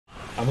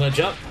I'm gonna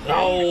jump.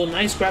 Oh,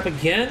 nice grab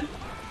again.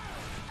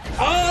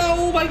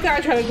 Oh my god,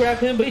 I tried to grab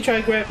him, but he tried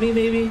to grab me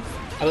maybe.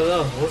 I don't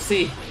know. We'll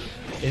see.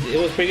 It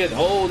was pretty good.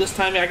 Oh, this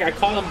time I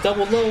caught him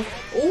double low.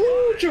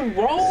 Ooh,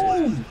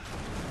 Jerome.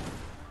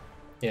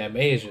 Yeah,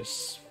 Mei is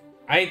just...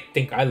 I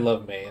think I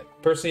love Mei.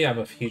 Personally, I'm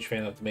a huge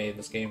fan of Mei in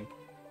this game.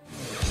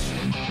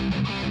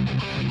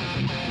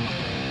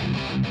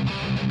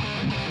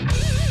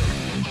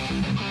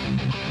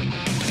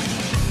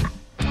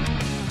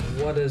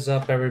 What is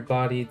up,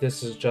 everybody?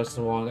 This is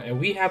Justin Wong, and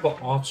we have an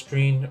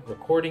off-screen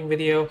recording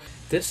video.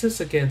 This is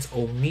against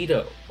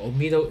Omito.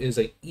 Omito is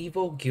an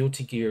evil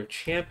Guilty Gear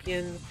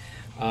champion.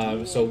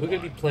 So we're gonna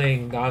be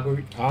playing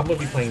I'm gonna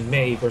be playing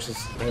Mei versus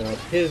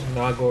his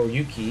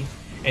Nagoriyuki,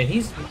 and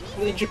he's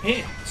in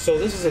Japan. So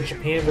this is a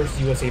Japan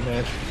versus USA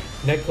match.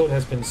 Netcode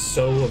has been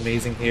so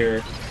amazing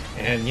here,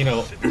 and you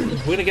know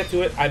we're gonna get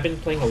to it. I've been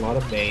playing a lot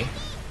of Mei.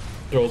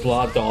 Throws a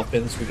lot of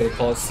dolphins. We're gonna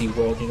call it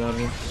SeaWorld, you know what I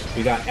mean?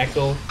 We got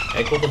Echo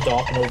the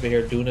dolphin over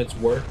here doing its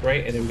work,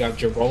 right? And then we got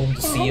Jerome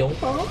the seal.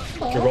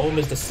 Jerome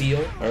is the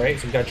seal, alright?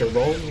 So we got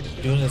Jerome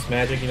doing his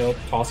magic, you know,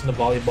 tossing the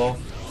volleyball.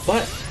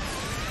 But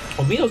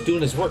Omito's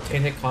doing his work,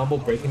 10-hit combo,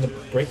 breaking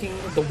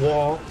the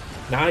wall.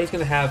 Now he's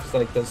gonna have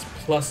like this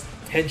plus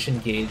tension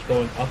gauge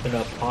going up and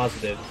up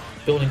positive,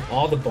 building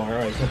all the bar.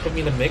 Alright, he's gonna put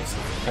me in the mix.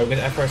 Alright, we're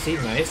gonna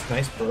FRC,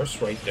 nice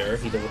burst right there.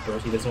 He does a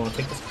burst, he doesn't want to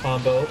take this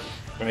combo.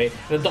 Right,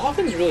 the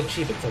dolphin is really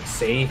cheap. It's like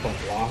safe on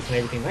block and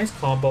everything. Nice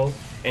combo,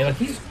 and like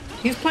he's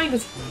playing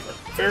this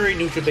very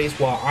neutral base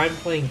while I'm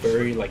playing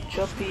very like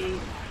jumpy,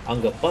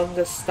 unga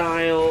bunga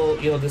style,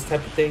 you know, this type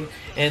of thing.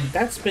 And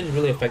that's been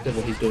really effective.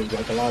 What he's doing,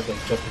 like a lot of the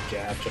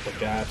jumping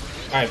jab.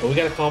 All right, but we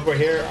got a combo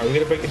here. Are we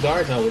gonna break the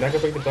guard? No, we're not gonna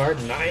break the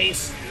guard.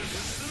 Nice.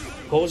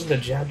 Goes into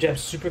jab,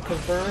 super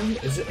confirm.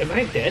 Am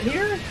I dead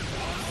here?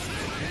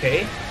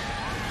 Okay.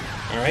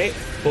 All right.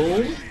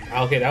 Boom.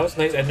 Okay, that was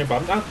nice, Ender,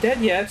 but I'm not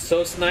dead yet, so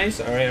it's nice.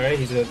 Alright,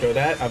 he's gonna throw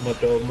that. I'm gonna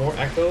throw more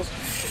echoes.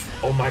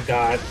 Oh my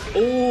god.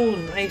 Oh,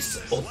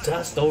 nice. Oh,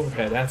 dust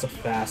overhead. That's a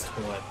fast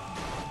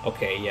one.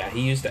 Okay, yeah,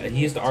 he used the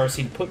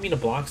RC to put me in a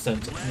block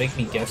stun to make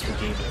me guess for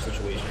game in the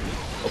situation.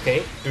 Okay,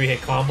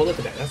 3-hit combo. Look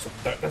at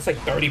that. That's like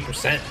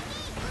 30%.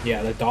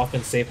 Yeah, the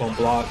dolphin's safe on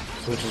block,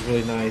 which is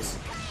really nice.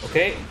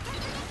 Okay.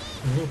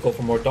 Go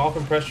for more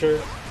dolphin pressure.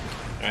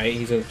 Alright,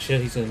 he's gonna chill.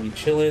 He's gonna be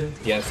chilling.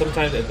 Yeah,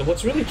 sometimes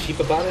what's really cheap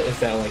about it is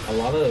that like a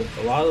lot of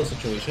those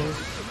situations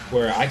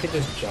where I can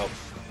just jump,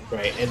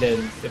 right, and then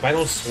if I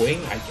don't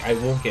swing, I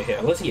won't get hit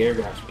unless he air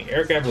grabs me.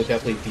 Air grab will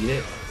definitely beat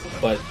it,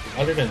 but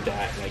other than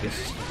that, like it's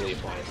just completely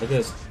fine. Look at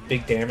this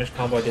big damage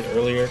combo I did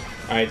earlier.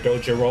 Alright, throw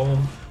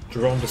Jerome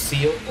the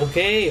seal.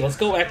 Okay, let's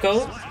go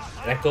Echo.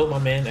 Echo, my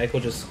man.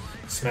 Echo just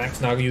smacks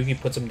Nagoriyuki,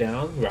 puts him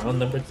down. Round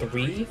number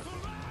 3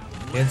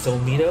 against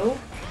Omito.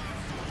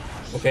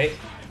 Okay.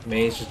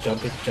 Mei's just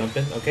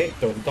jumping. Okay,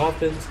 throwing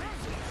dolphins.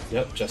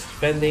 Yep, just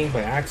defending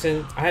by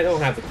accident. I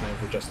don't have the time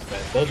for just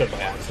defend. Those are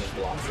by accident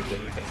blocks or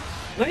anything.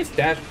 Nice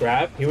dash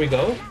grab. Here we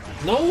go.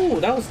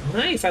 No, that was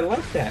nice. I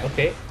like that.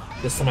 Okay,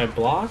 this is my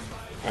block.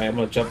 Alright, I'm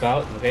gonna jump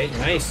out. Okay,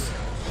 nice.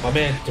 My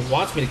man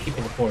wants me to keep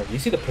in the corner. You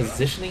see the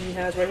positioning he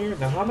has right here?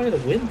 Now, how am I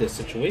gonna win this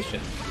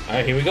situation?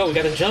 Alright, here we go. We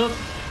gotta jump.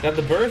 Got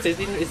the burst.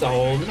 It's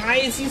all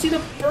nice. You see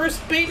the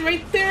burst bait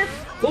right there?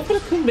 Go for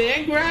the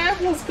command grab.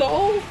 Let's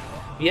go.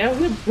 Yeah,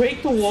 we're gonna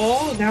break the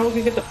wall. Now we're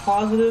gonna get the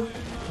positive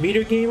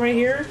meter gain right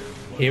here.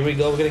 Here we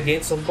go. We're gonna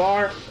gain some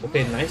bar.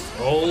 Okay, nice.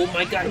 Oh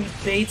my god, he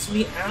baits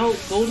me out.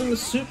 Goes in the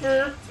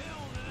super.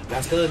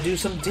 That's gonna do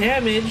some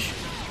damage.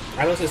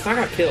 I don't. It's not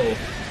gonna kill.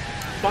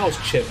 If I was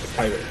chipped, it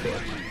probably would kill.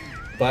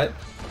 But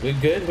we're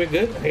good. We're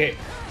good. Okay.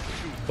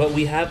 But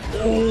we have.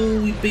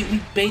 Oh, we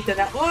bait that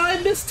out. Oh, I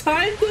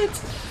mistimed it.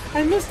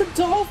 I missed the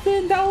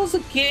dolphin. That was a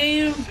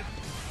game.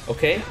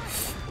 Okay.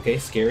 Okay.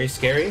 Scary.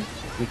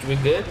 We're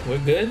good. We're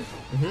good.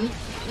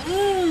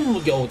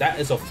 Yo, that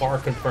is a far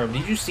confirm.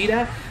 Did you see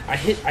that? I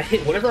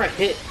hit whatever I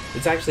hit.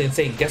 It's actually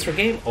insane. Guess for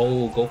game.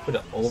 Oh, go for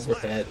the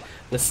overhead.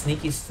 The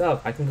sneaky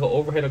stuff. I can go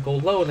overhead or go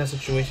low in that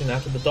situation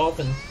after the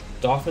dolphin.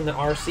 The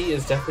RC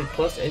is definitely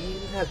plus, and you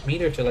even have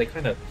meter to like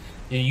kind of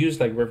use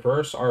like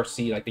reverse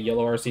RC, like the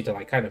yellow RC to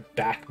like kind of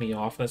back me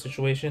off in that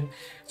situation.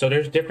 So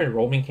there's different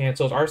roaming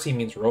cancels. RC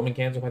means roaming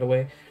cancel, by the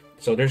way.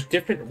 So there's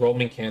different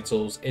roaming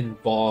cancels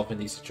involved in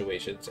these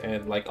situations,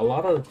 and like a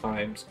lot of the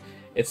times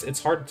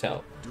it's hard to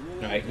tell.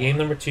 All right, game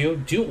number 2,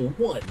 duel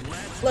 1.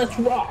 Let's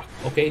rock.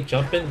 Okay,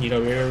 jumping. You know,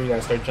 we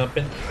gotta start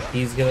jumping.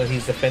 He's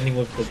defending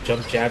with the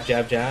jump,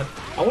 jab.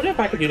 I wonder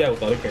if I could do that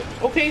with other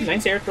characters. Okay,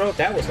 nice air throw.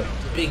 That was a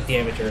big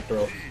damage air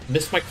throw.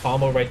 Missed my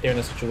combo right there in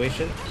the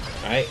situation.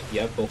 All right,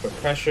 yep. Go for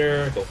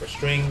pressure. Go for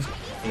strings.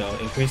 You know,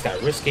 increase that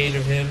risk gauge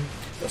of him.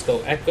 Let's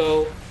go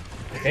Echo.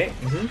 Okay.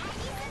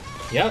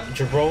 Yep.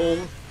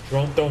 Jerome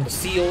throwing the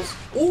seals.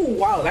 Ooh,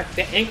 wow, that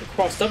anchor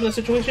crossed up in that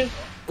situation.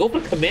 Go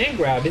for command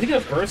grab. Is he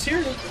gonna burst here?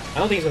 I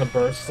don't think he's gonna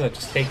burst. He's gonna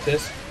just take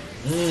this.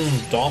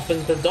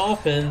 Dolphins the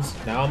dolphins.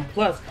 Now I'm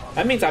plus.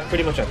 That means I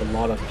pretty much have a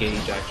lot of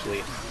gauge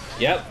actually.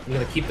 Yep, we're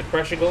gonna keep the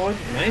pressure going.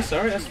 Nice,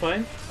 alright, that's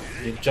fine.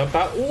 You jump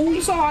out. Ooh,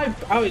 you saw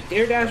how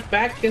air dash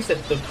back against the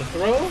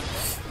throw?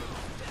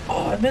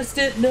 Oh, I missed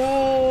it.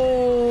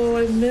 No,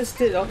 I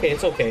missed it. Okay,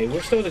 it's okay.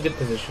 We're still in a good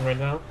position right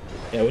now.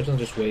 Yeah, we're just gonna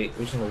just wait.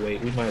 We're just gonna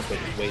wait. We might as well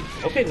just wait.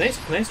 Okay, nice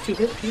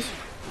 2-hit piece.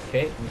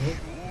 Okay,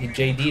 he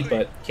JD'd,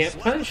 but can't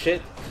punish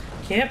it.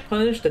 Can't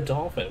punish the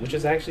dolphin, which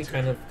is actually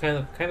kind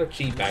of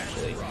cheap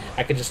actually.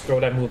 I could just throw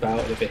that move out.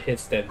 If it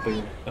hits, then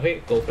boom.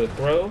 Okay, go for the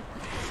throw.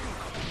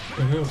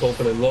 Go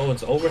for the low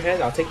and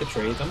overhead. I'll take the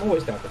trades. I'm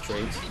always down for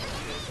trades,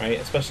 right?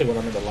 Especially when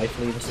I'm in the life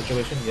leading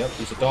situation. Yep,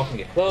 use the dolphin,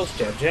 get close,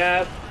 jab,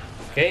 jab.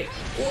 Okay.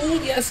 Oh,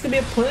 yes, it's gonna be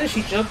a punish.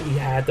 He jumped. He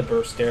had the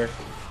burst there.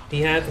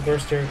 He had the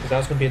burst there because that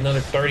was gonna be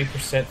another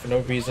 30% for no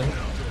reason.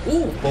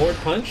 Ooh, forward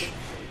punch.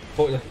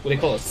 What they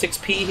call it,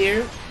 6P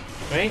here,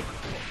 right?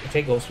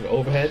 Okay, goes for the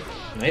overhead.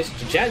 Nice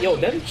jab. Yo,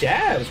 that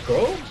jabs,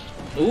 bro.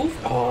 Ooh.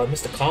 Oh, I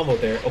missed the combo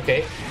there.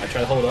 Okay, I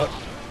try to hold up.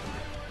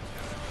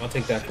 I'll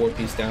take that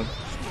 4-piece down.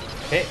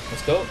 Okay,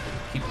 let's go.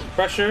 Keep the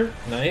pressure.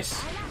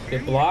 Nice.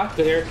 Good block.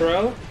 Good air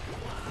throw.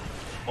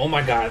 Oh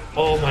my god.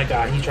 Oh my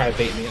god. He tried to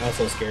bait me. I was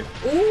so scared.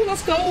 Ooh,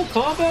 let's go.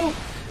 Combo.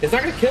 It's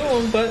not going to kill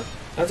him, but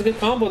that's a good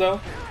combo,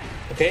 though.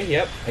 Okay,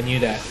 yep. I knew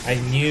that. I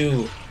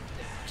knew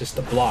just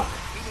the block.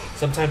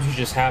 Sometimes you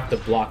just have to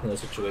block in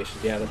those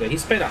situations. Yeah, look at he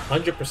spent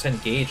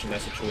 100% gauge in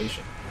that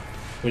situation,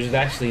 which is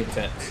actually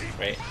intense,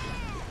 right?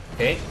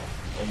 Okay.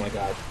 Oh my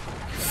god.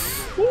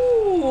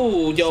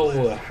 Ooh,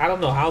 yo, I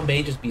don't know how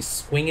May just be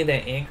swinging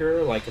that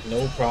anchor like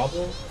no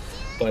problem,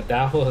 but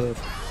that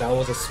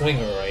was a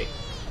swinger, right?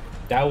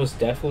 That was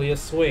definitely a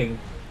swing.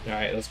 All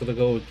right, let's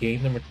go with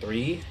game number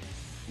 3,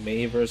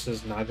 May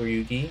versus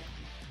Nagoriyuki,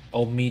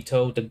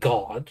 Omito, the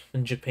god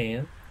in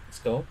Japan. Let's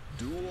go.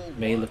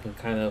 May looking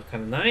kind of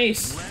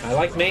nice. I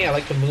like May. I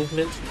like the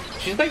movement.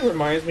 She's like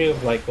reminds me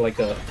of like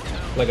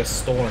a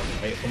Storm,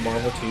 right, from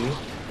Marvel 2.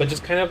 But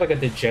just kind of like a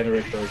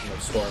degenerate version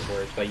of Storm,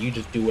 where it's like you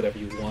just do whatever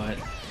you want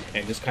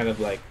and just kind of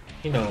like,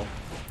 you know,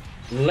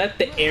 let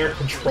the air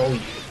control you.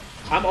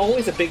 I'm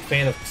always a big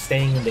fan of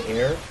staying in the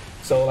air.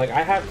 So like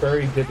I have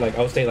very good, like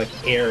I would say, like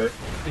air,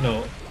 you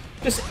know,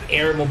 just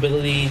air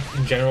mobility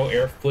in general,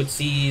 air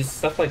footsies,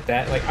 stuff like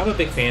that. Like I'm a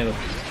big fan of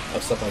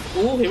stuff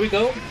like, ooh, here we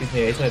go.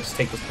 He's gonna just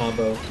take this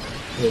combo.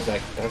 It was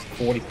like, that's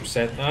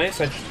 40%. Nice.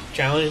 I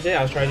challenged it.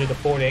 I was trying to do the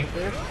forward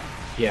anchor.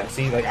 Yeah,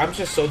 see, like, I'm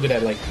just so good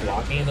at, like,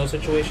 blocking in those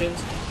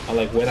situations. I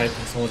like when I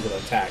think someone's gonna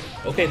attack.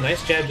 Okay,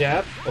 nice jab,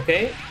 jab.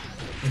 Okay.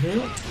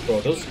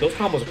 Bro, those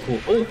combos are cool.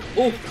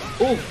 Ooh.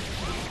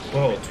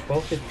 Bro,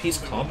 12-piece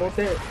combo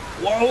there.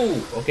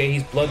 Whoa! Okay,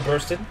 he's blood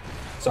bursting.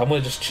 So I'm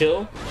gonna just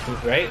chill,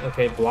 right?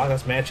 Okay, block.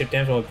 That's mad chip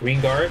damage on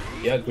green guard.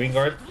 Yeah, green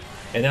guard.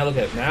 And now look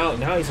at it.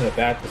 Now he's in a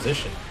bad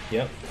position.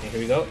 Yep. Okay, here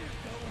we go.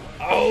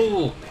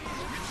 Oh!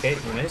 Okay,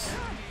 nice.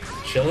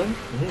 Chilling.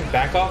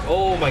 Back off.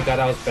 Oh my god,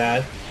 that was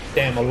bad.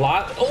 Damn, a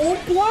lot.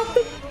 Oh, block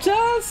the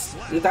dust!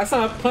 That's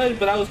not a punch,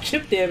 but that was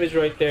chip damage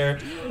right there.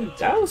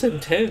 That was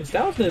intense.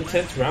 That was an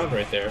intense round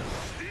right there.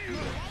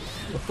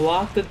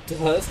 Block the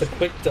dust, the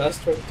quick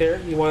dust right there.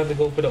 He wanted to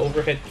go for the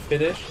overhead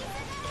finish.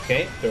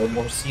 Okay, there are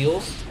more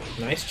seals.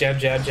 Nice jab,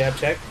 jab, jab,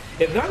 check.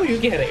 If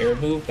Nagoriyuki had an air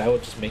move, that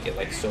would just make it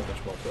like so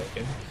much more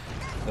broken.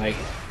 Like,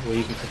 where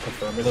you can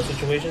confirm in those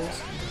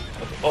situations.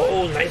 Okay.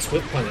 Oh, nice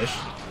whip punish.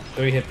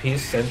 3-hit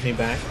piece sends me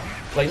back.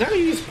 Like,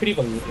 Nagoriyuki is pretty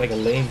like a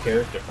lame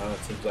character, it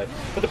seems like.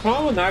 But the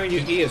problem with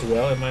Nagoriyuki as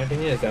well, in my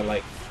opinion, is that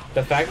like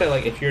the fact that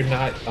like if you're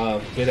not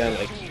good at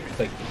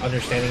like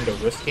understanding the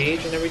risk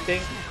gauge and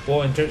everything,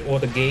 well,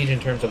 the gauge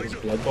in terms of his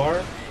blood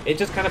bar, it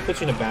just kind of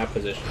puts you in a bad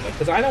position. Like,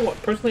 because I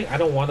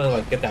don't want to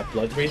like get that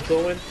blood rage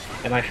going,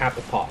 and I have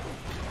to pop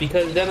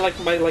because then like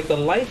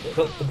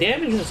the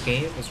damage in this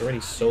game is already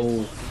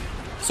so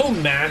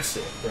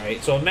massive,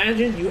 right? So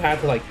imagine you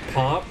have to like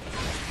pop.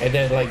 And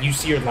then, like, you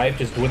see your life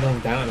just dwindling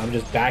down, and I'm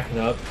just backing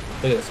up.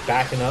 Look at this,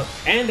 backing up.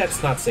 And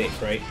that's not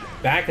safe, right?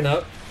 Backing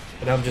up,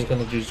 and I'm just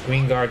gonna do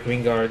green guard,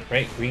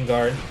 right? Green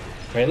guard,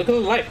 right? Look at the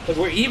life. Look,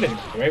 we're even,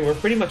 right? We're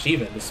pretty much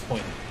even at this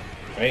point,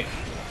 right?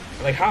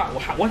 Like,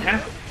 what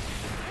happened?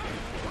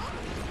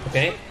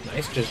 Okay,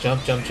 nice. Just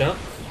jump, jump, jump.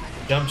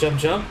 Jump, jump,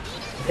 jump.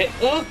 Hit,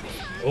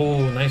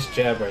 oh, nice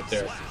jab right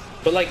there.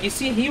 But, like, you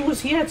see,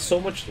 he had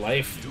so much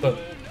life, but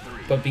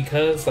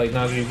because, like,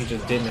 Nagoriyuki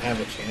just didn't have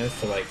a chance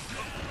to, like,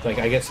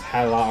 I guess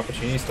had a lot of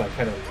opportunities to like,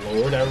 kind of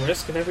lower that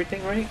risk and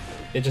everything, right?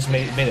 It just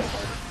made it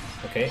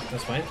hard. Okay,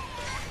 that's fine.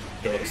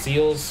 Throw the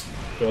seals.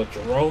 Throw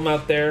Jerome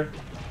out there.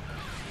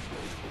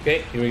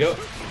 Okay, here we go.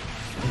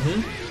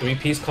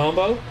 3-piece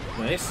combo.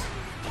 Nice.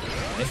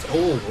 Nice.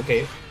 Oh,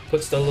 okay.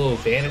 Puts the little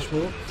vanish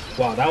move.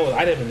 Wow,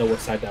 I didn't even know what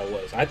side that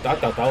was. I thought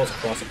that was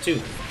across it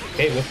too.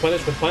 Okay, with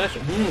punish.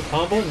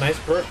 Combo. Nice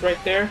burst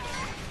right there.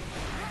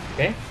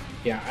 Okay.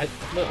 Yeah,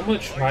 I'm gonna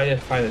try to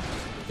find a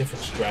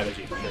different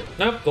strategy for sure.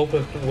 Nope, go for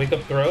the wake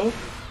up throw.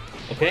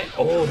 Okay.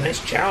 Oh, nice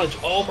challenge.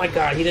 Oh my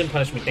god, he didn't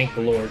punish me. Thank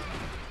the Lord.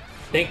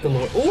 Thank the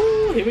Lord.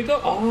 Ooh, here we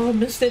go. Oh,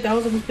 missed it. That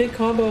was a big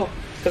combo.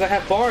 Because I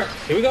have bar.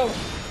 Here we go.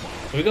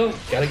 Here we go.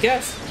 Gotta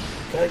guess.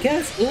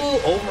 Ooh,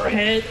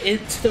 overhead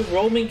into the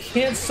roaming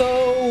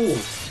cancel.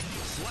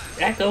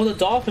 Echo the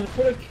dolphin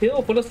for the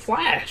kill, for the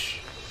flash.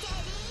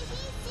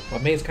 My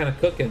mate's kind of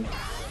cooking.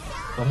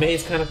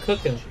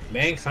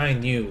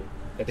 Mankind knew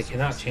that they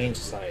cannot change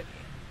society.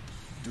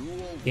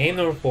 Game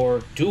number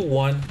 4, duel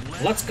 1.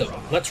 Let's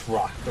go. Let's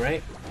rock,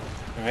 right?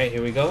 Alright,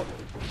 here we go.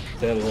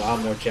 There's a lot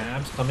more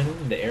jabs coming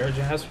in, the air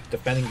jabs,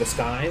 defending the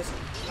skies.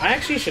 I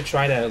actually should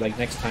try that like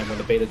next time when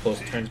the beta close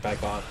turns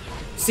back on.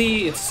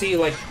 See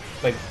like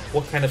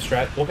what kind of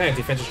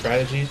defensive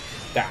strategies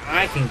that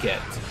I can get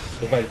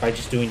by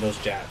just doing those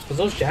jabs. Because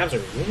those jabs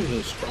are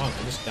really strong.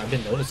 I've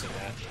been noticing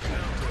that.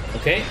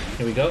 Okay,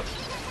 here we go.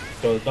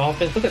 Throw the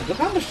dolphins. Look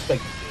how much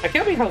I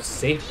can't believe how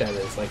safe that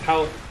is. Like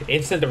how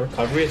instant the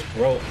recovery is,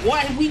 bro.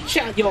 What we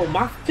chat? Yo,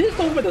 my fist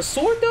over the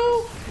sword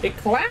though. It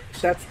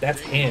clashed. That's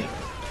him.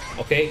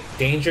 Okay,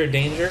 danger.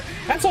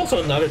 That's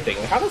also another thing.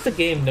 Like, how does the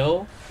game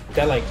know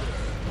that like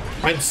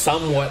I'm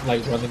somewhat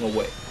like running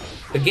away?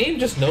 The game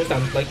just knows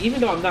that I'm like,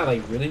 even though I'm not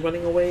like really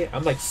running away,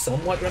 I'm like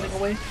somewhat running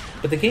away.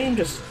 But the game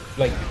just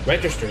like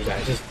registers that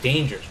it's just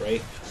dangerous,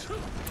 right?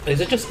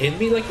 Is it just in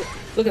me? Like,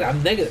 look at it,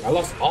 I'm negative. I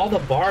lost all the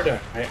bar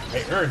that I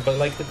earned. But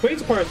like the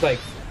crazy part is like,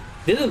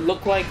 did it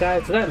look like,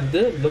 guys? Did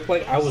it look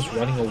like I was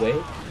running away?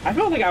 I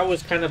felt like I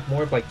was kind of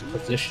more of like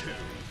positioning.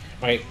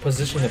 Right,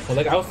 position the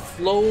like I was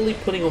slowly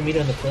putting Omito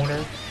in the corner,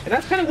 and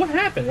that's kind of what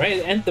happened,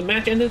 right? And the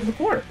match ended in the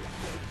corner.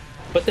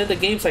 But then the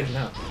game's like,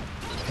 no,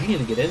 you need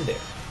to get in there.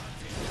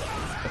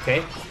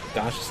 Okay,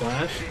 dash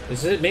slash.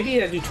 Is it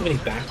maybe I do too many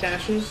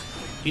backdashes?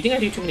 Do you think I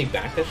do too many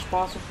backdashes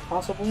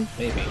possible?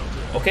 Maybe.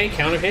 Okay,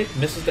 counter hit,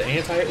 misses the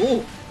anti.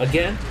 Ooh,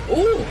 again.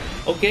 Ooh,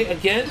 okay,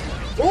 again.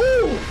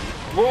 Ooh,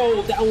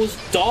 bro, that was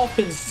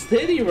Dolphin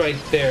City right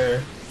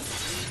there.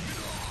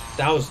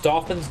 That was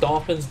dolphins.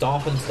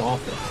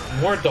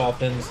 More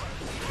dolphins.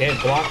 Okay,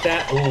 block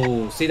that.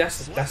 Ooh, see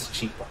that's a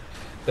cheap part.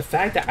 The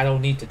fact that I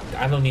don't need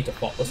to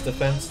faultless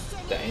defense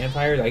the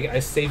anti, like I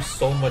save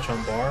so much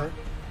on bar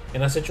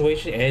in that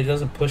situation, and it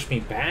doesn't push me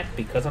back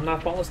because I'm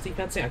not faultless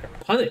defensing. I can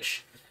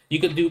punish. You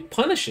could do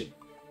punishing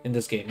in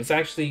this game. It's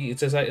actually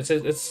it's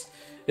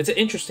an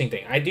interesting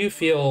thing. I do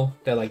feel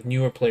that like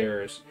newer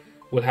players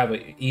would have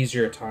an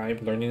easier time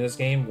learning this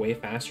game way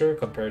faster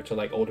compared to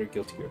like older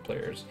Guilty Gear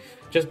players.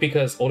 Just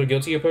because older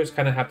Guilty Gear players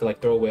kind of have to like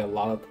throw away a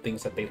lot of the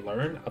things that they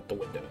learn out the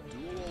window.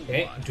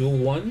 Okay, duel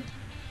 1.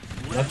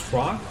 Let's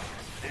rock.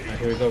 Alright,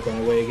 here we go,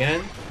 going away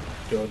again.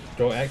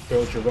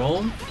 Throw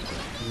Jerome.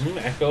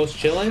 Echo's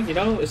chilling, you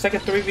know, it's like a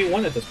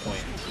 3v1 at this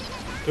point.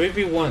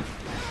 3v1.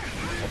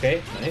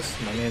 Okay,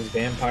 nice. My man's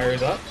vampire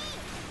is up.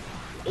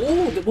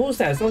 Oh, what was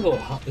that?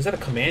 Is that a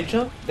command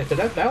jump? Because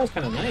that was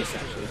kind of nice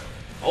actually.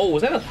 Oh,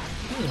 was that a...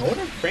 I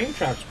wonder if frame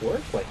traps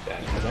work like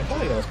that. Because I felt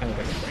like that was kind of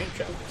like a frame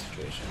trap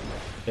situation.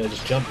 You know,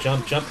 just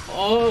jump.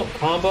 Oh,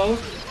 combo.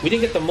 We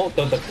didn't get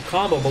the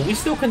combo, but we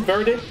still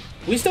converted.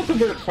 We still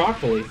converted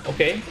properly.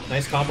 Okay,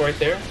 nice combo right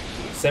there.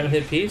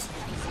 7-hit piece.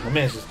 My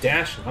man's just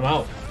dashing. I'm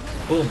out.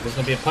 Boom, there's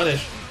going to be a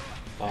punish.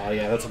 Oh,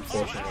 yeah, that's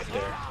unfortunate right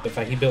there. The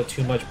fact he built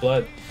too much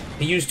blood.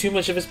 He used too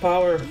much of his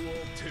power.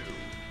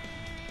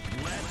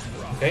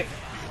 Okay.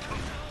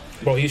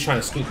 Bro, he was trying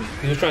to scoop me.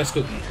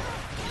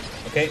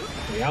 Okay,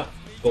 we out.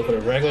 Go for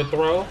the regular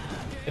throw.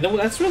 And then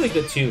that's really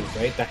good too,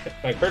 right? That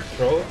like her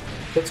throw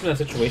puts him in a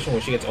situation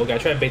where she gets, okay, I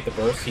tried to bait the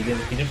burst. He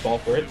didn't fall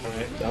for it.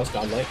 Alright, that was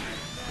godlike.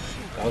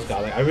 I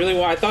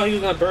thought he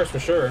was gonna burst for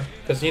sure.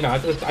 Because you know, I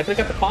could have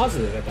got the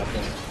positive at that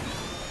point.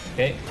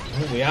 Okay,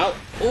 we out.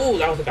 Oh,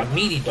 that was like a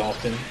meaty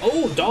dolphin.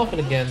 Oh, dolphin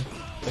again.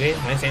 Okay,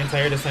 nice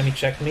anti-air. This time he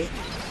checked me.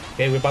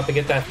 Okay, we're about to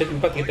get that 50. We're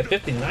about to get the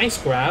 50.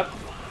 Nice grab.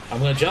 I'm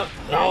gonna jump.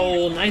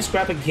 Oh, nice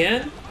grab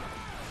again.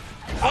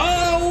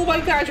 Oh my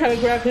god, I tried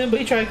to grab him, but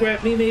he tried to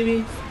grab me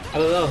maybe. I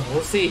don't know.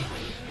 We'll see.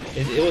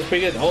 It was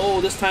pretty good.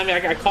 Oh, this time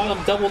I caught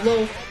him double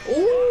low.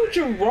 Oh,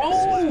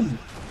 Jerome.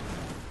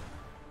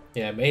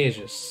 Yeah, May is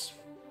just...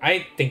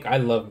 I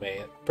love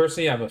May.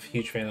 Personally, I'm a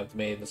huge fan of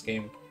May in this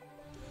game.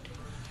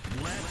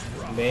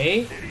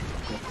 May.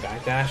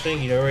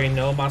 Backdashing. You already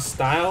know my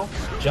style.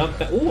 Jump.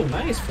 Ooh,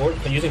 nice.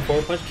 Using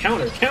forward punch.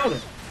 Counter.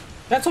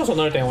 That's also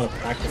another thing I want to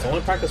practice. I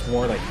want to practice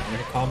more like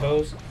counter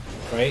combos.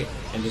 Right,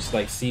 and just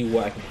like see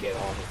what I can get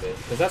off of it,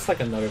 because that's like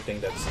another thing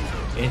that's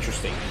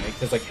interesting, right?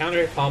 Because like counter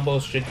hit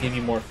combos should give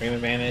you more frame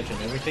advantage and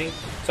everything.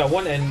 So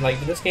and like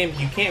in this game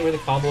you can't really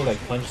combo like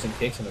punches and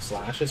kicks and the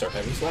slashes or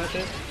heavy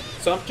slashes.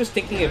 So I'm just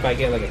thinking if I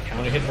get like a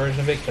counter hit version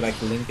of it, could I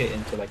link it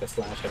into like a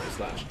heavy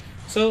slash?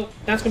 So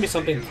that's gonna be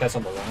something to test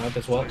on the lineup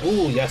as well.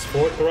 Ooh, yes,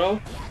 forward throw.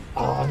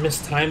 Oh, I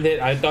mistimed it.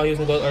 I thought he was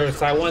gonna go, or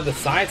so I wanted the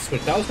side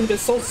switch. That was gonna be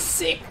so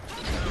sick.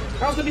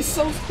 Oh, that's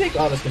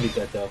gonna be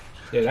dead though.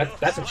 Yeah,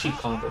 that's a cheap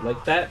combo.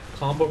 Like, that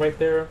combo right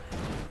there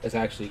is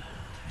actually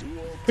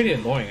pretty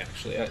annoying,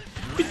 actually. If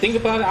you think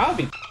about it, I'll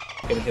be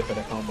getting hit by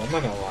that combo. I'm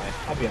not gonna lie.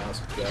 I'll be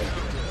honest with you guys.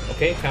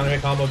 Okay, counter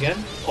hit combo again.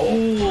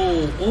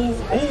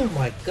 Oh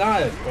my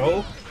god,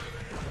 bro.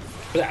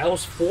 That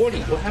was 40.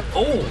 What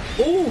happened?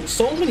 Oh,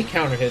 so many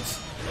counter hits.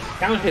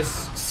 Counter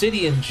hits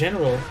City in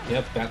general.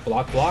 Yep, back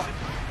block.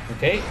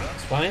 Okay,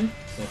 it's fine.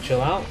 Gonna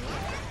chill out.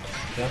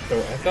 Yep, throw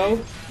Echo.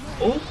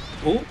 Oh,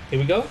 here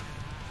we go.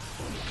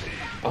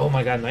 Oh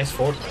my god, nice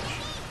forward punch.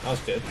 That was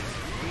good.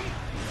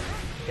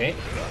 Okay,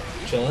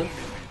 chilling.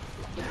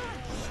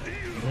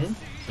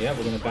 Yeah,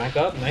 we're gonna back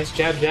up. Nice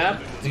jab.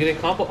 Does he get a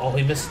combo? Oh,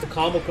 he misses the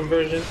combo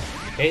conversion.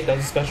 Okay, does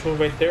a special move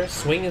right there.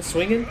 Swinging,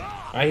 swinging.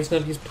 Alright,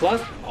 he's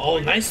plus. Oh,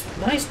 nice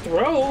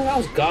throw. That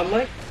was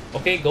godlike.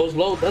 Okay, goes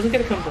low. Doesn't get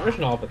a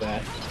conversion off of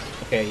that.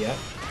 Okay, yeah.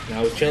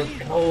 Now we chill.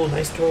 Oh,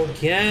 nice throw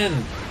again.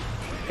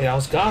 Okay, that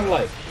was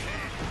godlike.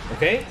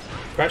 Okay,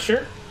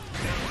 pressure.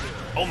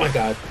 Oh my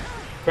god.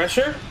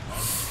 Pressure.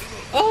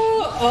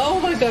 Oh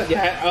my god.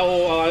 Yeah,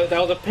 that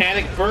was a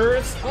panic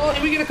burst. Oh,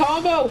 did we get a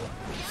combo?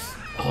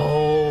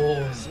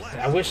 Oh,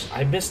 I wish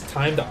I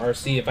mistimed the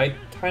RC. If I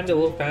timed it a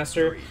little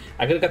faster,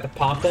 I could have got the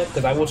pop up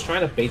because I was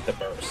trying to bait the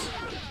burst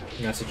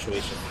in that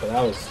situation. But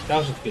that was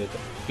just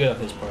good on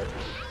his part.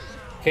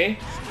 Okay,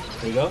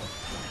 here we go.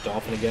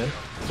 Dolphin again.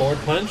 Forward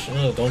punch.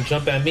 Oh, don't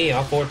jump at me.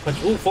 I'll forward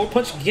punch. Ooh, forward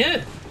punch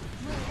again.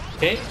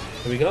 Okay,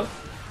 here we go.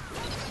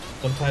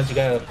 Sometimes you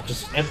gotta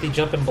just empty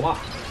jump and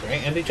block.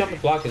 Right? Empty jump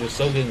and block is just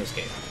so good in this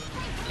game.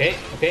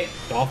 Okay.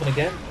 Dolphin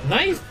again.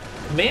 Nice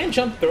command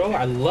jump throw.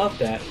 I love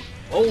that.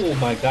 Oh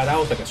my god, that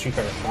was like a Street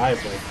Fighter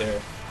 5 right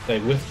there.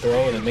 Like whiff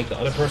throw and then make the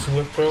other person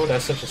whiff throw.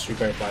 That's such a Street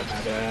Fighter 5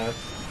 habit I have.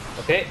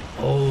 Okay.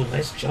 Oh,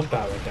 nice jump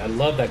out right there. I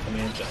love that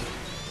command jump.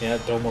 Yeah,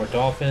 throw more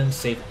dolphins.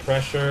 Safe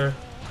pressure.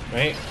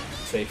 Right?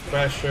 Safe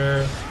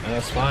pressure.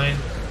 That's fine.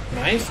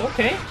 Nice.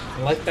 Okay.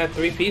 I like that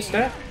 3-piece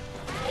there.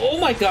 Oh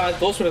my god,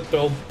 goes for the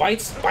throw.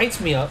 Bites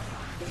me up.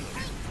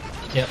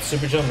 Yep,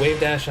 super jump, wave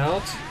dash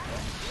out.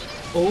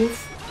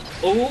 Oof.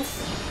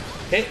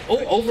 Okay.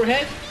 Oh,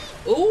 overhead.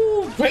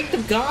 Ooh, break the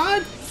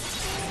god.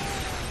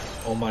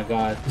 Oh my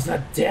god. He's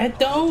not dead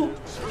though?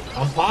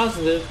 I'm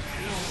positive.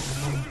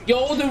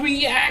 Yo, the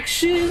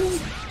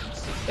reactions!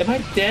 Am I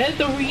dead?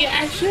 The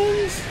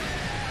reactions?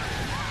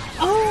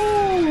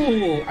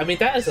 Oh! I mean,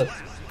 that is a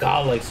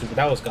godlike super.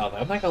 That was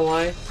godlike. I'm not gonna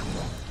lie.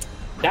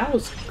 That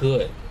was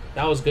good.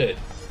 That was good.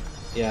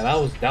 Yeah, that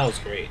was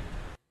great.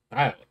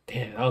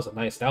 Damn, that was a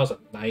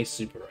nice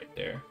super right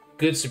there.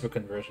 Good super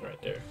conversion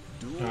right there.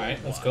 Alright,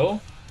 let's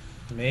go.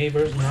 Mei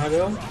versus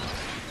Nago.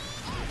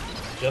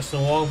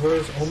 Justin Wong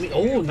versus Omito.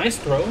 Oh, nice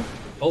throw.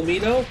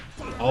 Omito.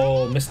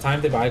 Oh,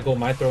 mistimed it, but I go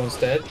my throw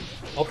instead.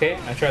 Okay,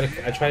 I try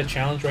to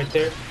challenge right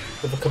there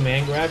with a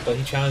command grab, but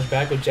he challenged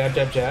back with jab,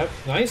 jab, jab.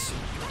 Nice.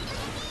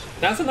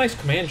 That's a nice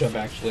command jump,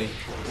 actually.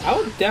 I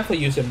would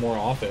definitely use it more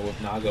often with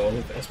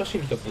Nago,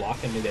 especially if you could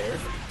block in midair.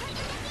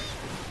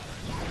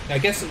 I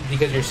guess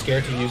because you're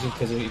scared to use it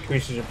because it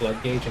increases your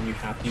blood gauge and you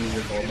have to use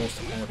your normals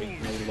to kind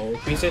of lower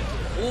increase it.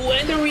 Ooh,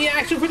 and the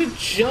reaction for the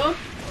jump!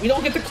 We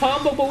don't get the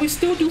combo, but we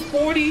still do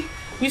 40.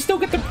 We still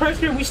get the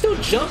pressure. We still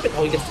jump it.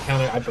 Oh, he gets the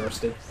counter. I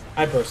bursted.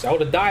 I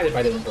would have died if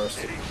I didn't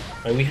burst it.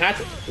 Right, we had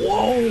to.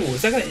 Whoa,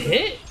 is that gonna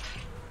hit?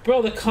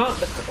 Bro,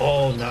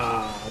 oh,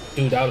 nah.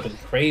 Dude, that would have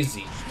been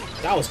crazy.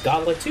 That was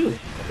godlike too.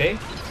 Okay.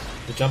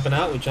 We're jumping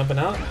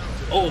out.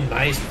 Oh,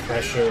 nice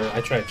pressure.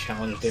 I tried to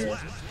challenge there.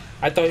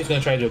 I thought he was gonna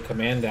try to do a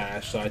command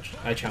dash, so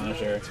I challenged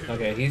her.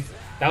 Okay,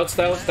 that was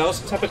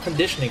the type of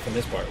conditioning from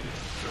his part.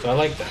 So I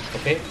like that.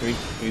 Okay,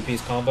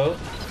 three-piece combo.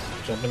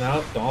 Jumping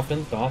out,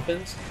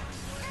 dolphins.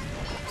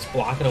 Just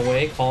blocking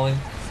away, calling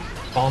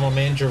my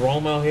man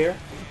Jerome out here.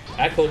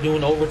 Echo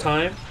doing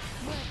overtime.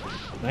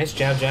 Nice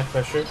jab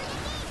pressure.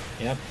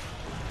 Yep.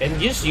 And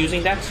just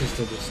using that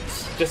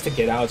just to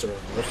get out as a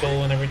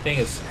reversal and everything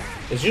is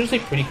usually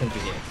pretty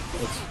convenient.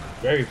 It's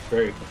very,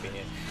 very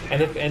convenient.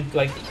 And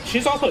like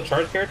she's also a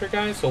charge character,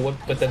 guys. So what?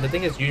 But then the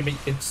thing is,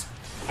 it's.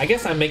 I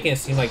guess I'm making it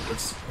seem like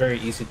it's very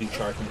easy to do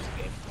charge in this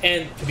game.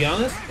 And to be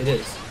honest, it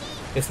is.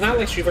 It's not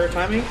like Street Fighter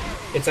timing.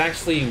 It's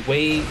actually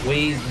way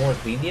more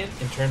lenient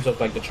in terms of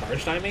like the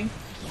charge timing.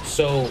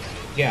 So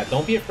yeah,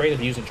 don't be afraid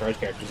of using charge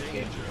characters in the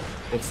game.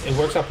 It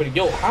works out pretty.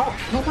 Yo, how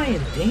am I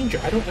in danger?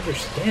 I don't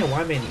understand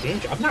why I'm in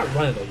danger. I'm not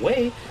running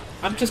away.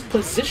 I'm just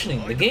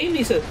positioning. The game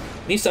needs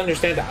to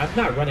understand that I'm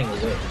not running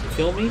away. You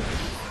feel me?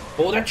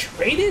 Oh, that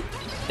traded?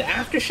 The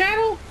after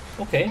shadow?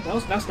 Okay,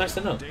 that's nice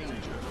to know.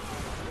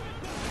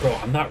 Bro,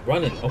 I'm not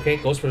running. Okay,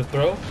 goes for the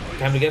throw.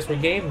 Time to guess for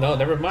game? No,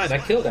 never mind. I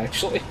killed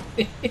actually.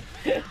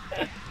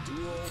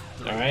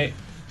 Alright.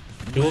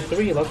 Duel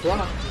 3, let's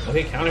rock.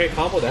 Okay, counter hit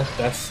combo.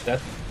 That's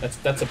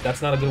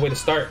not a good way to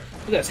start.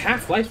 Look at this,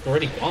 half life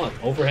already gone.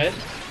 Overhead.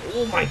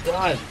 Oh my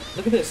god.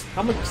 Look at this.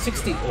 How much?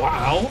 60.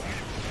 Wow.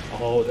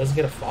 Oh, it doesn't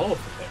get a follow-up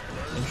from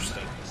there.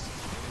 Interesting.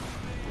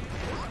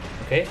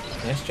 Okay,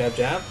 nice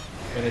jab.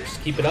 Gonna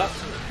just keep it up.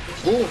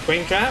 Ooh,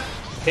 frame trap.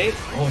 Okay.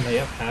 Oh, no,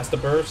 yep, past the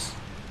burst.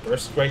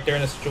 Burst right there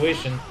in the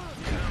situation.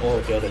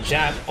 Oh, yo, the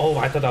jab. Oh,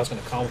 I thought that was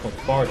gonna combo from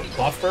far. The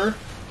buffer.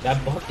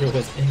 That buffer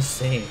was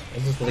insane.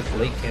 It was like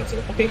late cancel.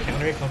 Okay,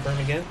 counter hit confirm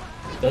again.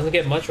 Doesn't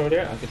get much over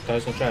there. I thought I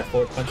was gonna try a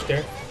forward punch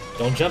there.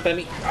 Don't jump at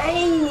me.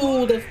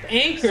 Oh, the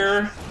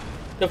anchor.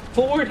 The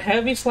forward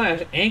heavy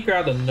slash anchor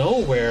out of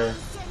nowhere.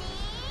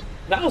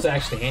 That was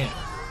actually hand.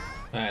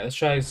 Alright, let's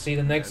try to see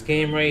the next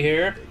game right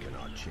here.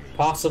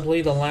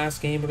 Possibly the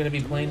last game we're going to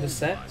be playing this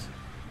set.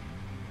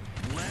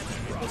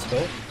 Let's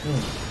go.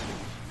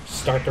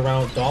 Start the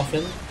round with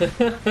Dolphin.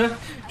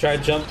 Try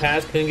to jump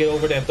past, couldn't get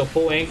over there. The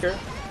full anchor.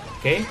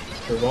 Okay,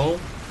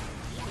 Jerome.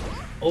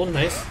 Oh,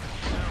 nice.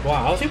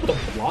 Wow, I was able to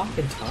block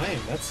in time.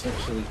 That's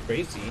actually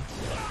crazy.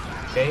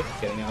 Okay,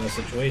 getting out of the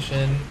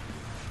situation.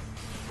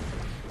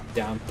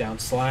 Down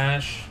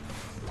slash.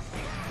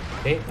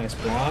 Okay, nice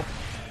block.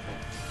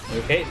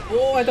 Okay.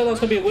 Oh, I thought that was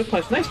gonna be a whip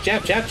punch. Nice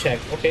jab check.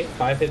 Okay,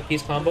 5-hit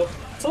piece combo.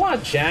 It's a lot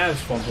of jabs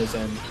from his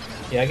end.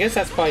 Yeah, I guess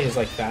that's probably his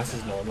like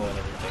fastest normal and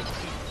everything.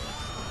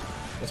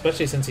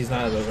 Especially since he's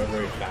not a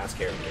very fast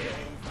character.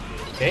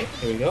 Okay,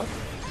 here we go.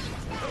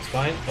 That's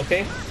fine.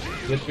 Okay,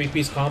 good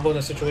 3-piece combo in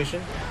this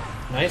situation.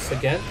 Nice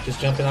again, just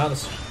jumping out.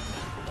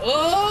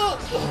 Oh,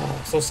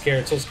 so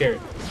scared, so scared.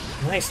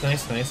 Nice.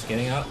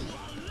 Getting out.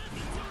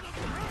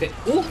 Okay.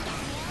 Ooh.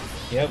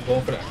 Yep,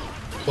 going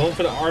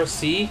for the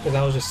RC because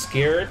I was just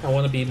scared. I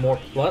want to be more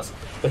plus,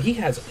 but he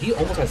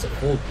almost has a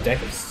full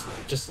deck of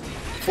just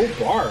full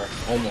bar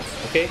almost.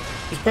 Okay,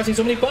 he's pressing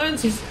so many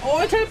buttons.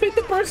 I tried to bait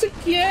the burst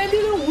again. It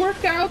didn't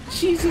work out.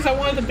 Jesus, I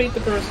wanted to bait the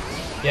burst.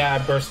 Yeah, I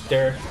burst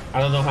there. I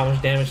don't know how much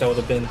damage that would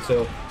have been.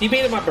 So he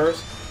baited my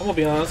burst. I'm gonna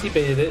be honest, he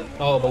baited it.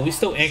 Oh, but we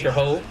still anchor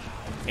ho.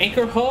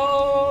 Anchor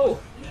ho.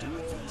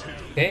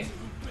 Okay.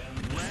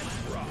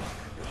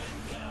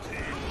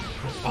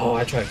 Oh,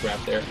 I tried to grab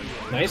there.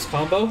 Nice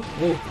combo.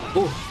 Ooh.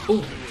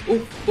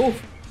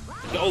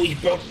 Oh, he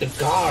broke the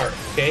guard.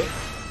 Okay.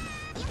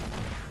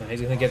 Now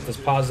he's gonna get this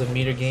positive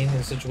meter gain in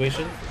the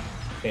situation.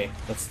 Okay,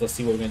 let's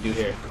see what we're gonna do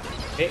here.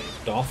 Okay,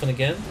 dolphin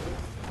again.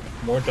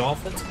 More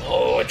dolphins.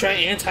 Oh, I tried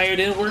anti-air,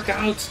 didn't work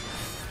out.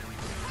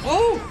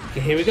 Oh, okay,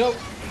 here we go.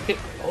 Okay.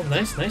 Oh,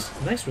 nice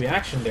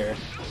reaction there.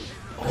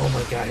 Oh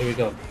my god, here we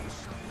go.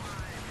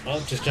 Oh,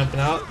 just jumping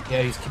out.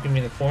 Yeah, he's keeping me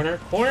in the corner.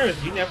 Corner,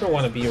 you never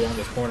want to be around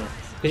this corner.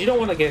 Because you don't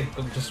want to get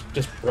just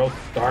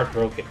guard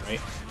broken,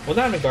 right? Well,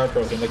 not even guard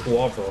broken, like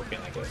wall broken,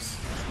 I guess.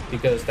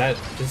 Because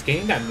just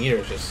getting that meter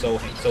is just so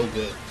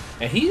good.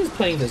 And he is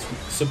playing this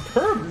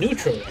superb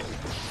neutral right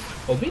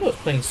now. Omito's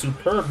playing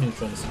superb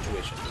neutral in the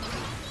situation.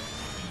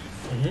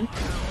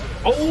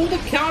 Oh, the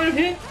counter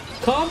hit!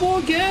 Combo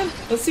again!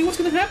 Let's see what's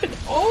gonna happen.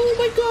 Oh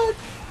my god!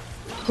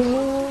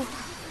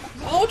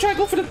 Oh, try to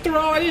go for the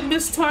throw. I didn't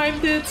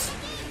mistime it.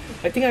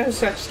 I think I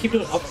just keep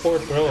doing up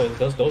forward throw, and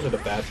those are the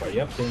bad part.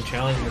 Yep, getting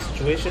challenged in the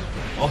situation.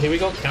 Oh, here we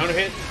go. Counter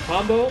hit,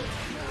 combo,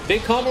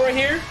 big combo right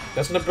here.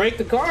 That's gonna break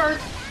the guard.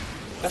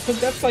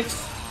 That's like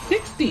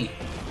 60.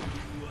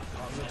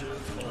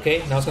 Okay,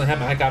 now what's gonna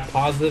happen? I got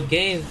positive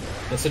gain in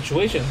the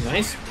situation.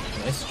 Nice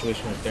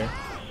situation right there.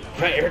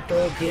 Try air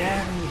throw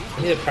again.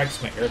 I need to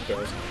practice my air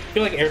throws. I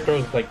feel like air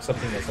throws is like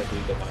something that's like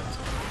really good lines.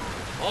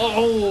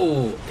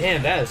 Oh,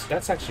 damn,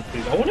 that's actually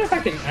pretty good. I wonder if I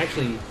can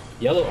actually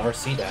yellow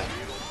RC that.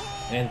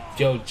 And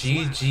yo,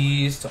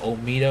 GG's to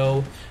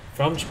Omito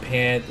from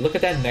Japan. Look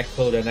at that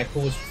neckcode. That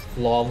neckcode was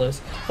flawless.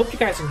 Hope you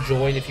guys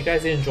enjoyed. If you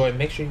guys did enjoy,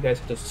 make sure you guys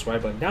hit the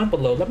subscribe button down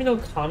below. Let me know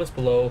in the comments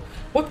below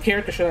what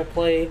character should I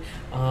play,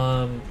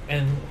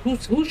 and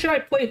who should I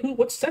play?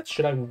 What sets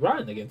should I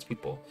run against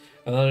people?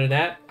 And other than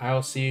that,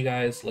 I'll see you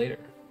guys later.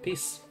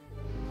 Peace.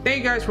 Thank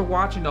you guys for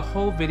watching the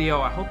whole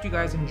video. I hope you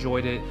guys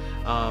enjoyed it.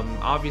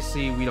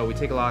 Obviously, we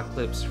take a lot of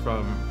clips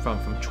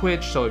from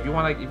Twitch. So if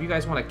you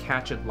guys want to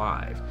catch it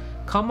live,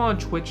 come on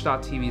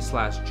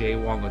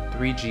twitch.tv/jwong with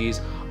 3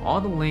 G's. All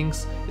the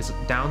links is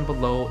down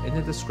below in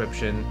the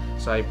description.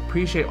 So I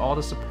appreciate all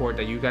the support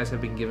that you guys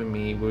have been giving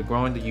me. We're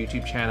growing the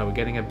YouTube channel. We're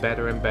getting it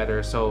better and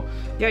better. So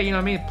yeah, you know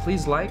what I mean?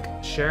 Please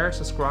like, share,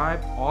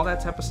 subscribe, all that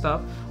type of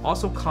stuff.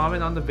 Also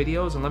comment on the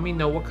videos and let me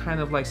know what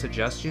kind of like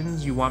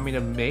suggestions you want me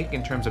to make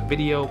in terms of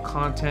video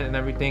content and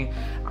everything.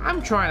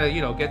 I'm trying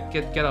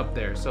to, get up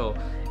there. So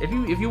if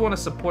you want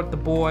to support the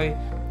boy,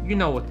 you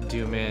know what to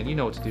do, man. You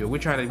know what to do. We're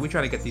trying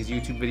to get these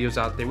YouTube videos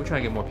out there. We're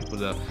trying to get more people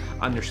to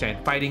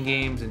understand fighting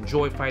games,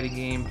 enjoy fighting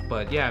games.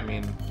 But yeah, I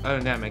mean, other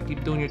than that, man,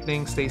 keep doing your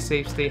thing. Stay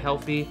safe, stay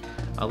healthy.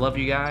 I love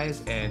you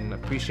guys and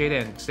appreciate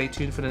it. And stay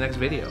tuned for the next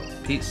video.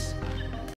 Peace.